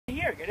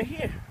get it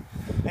here.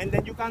 And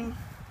then you can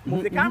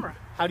move the camera.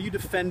 How do you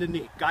defend a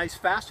knee? Guy's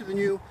faster than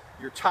you,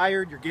 you're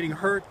tired, you're getting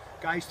hurt,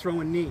 guy's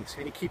throwing knees,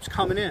 and he keeps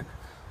coming in.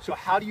 So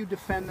how do you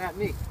defend that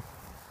knee?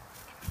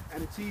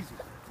 And it's easy.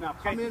 Now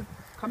come in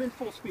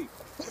full speed.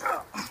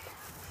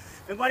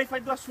 And what if I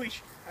do a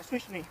switch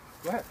knee?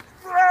 Go ahead.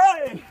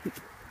 Right.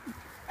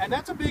 And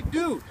that's a big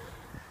dude.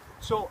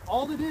 So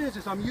all it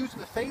is I'm using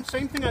the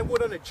same thing I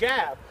would on a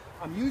jab.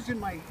 I'm using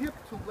my hip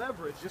to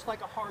leverage, just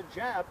like a hard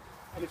jab,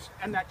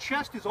 and that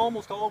chest is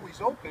almost always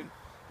open.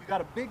 You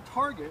got a big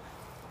target,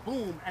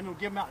 boom, and it'll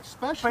give them out.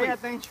 Especially, pay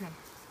attention.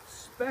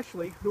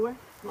 Especially, Do it.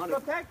 It's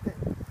protected.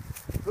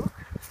 Look.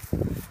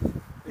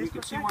 And you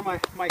can see where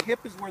my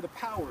hip is where the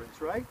power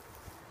is, right?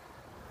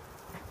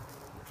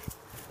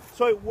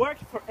 So it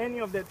works for any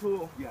of the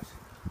two. Yes.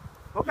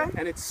 Okay.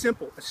 And it's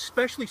simple,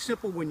 especially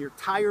simple when you're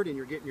tired and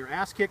you're getting your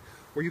ass kicked,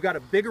 where you got a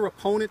bigger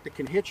opponent that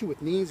can hit you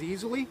with knees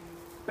easily.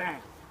 Bam.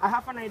 I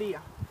have an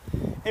idea.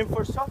 And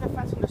for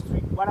self-defense in the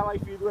street, what about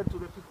if you do it to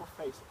the people's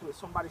face, to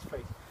somebody's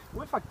face?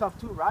 We fucked up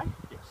too, right?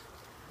 Yes.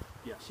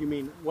 Yes. You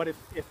mean, what if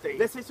they...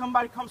 Let's say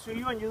somebody comes to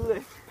you and you do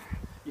this.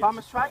 Yes.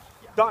 Palm strike?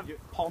 Yeah. Done.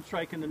 Palm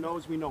strike in the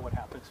nose, we know what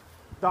happens.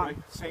 Done.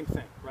 Right? Same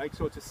thing, right?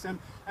 So it's and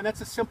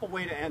that's a simple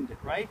way to end it,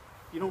 right?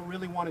 You don't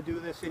really want to do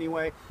this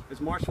anyway.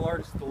 As martial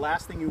artists, the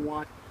last thing you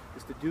want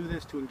is to do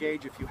this, to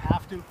engage if you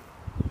have to.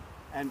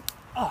 And,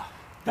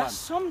 that's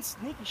some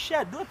sneaky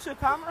shit. Do it to the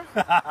camera.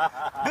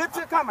 Do it to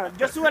the camera.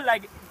 Just do it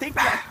like, think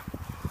that.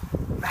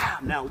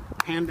 Now,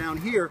 hand down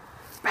here,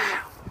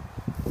 bam,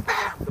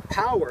 bam. The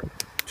power,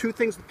 two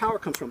things the power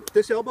comes from. If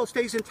this elbow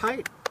stays in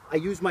tight, I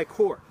use my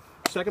core.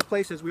 Second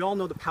place, as we all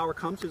know, the power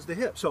comes is the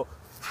hip. So,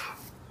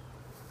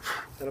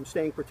 that I'm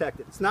staying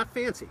protected. It's not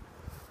fancy.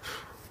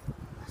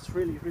 It's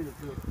really, really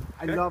good.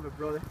 Okay. I love it,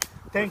 brother.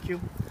 Thank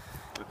you.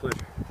 My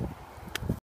pleasure.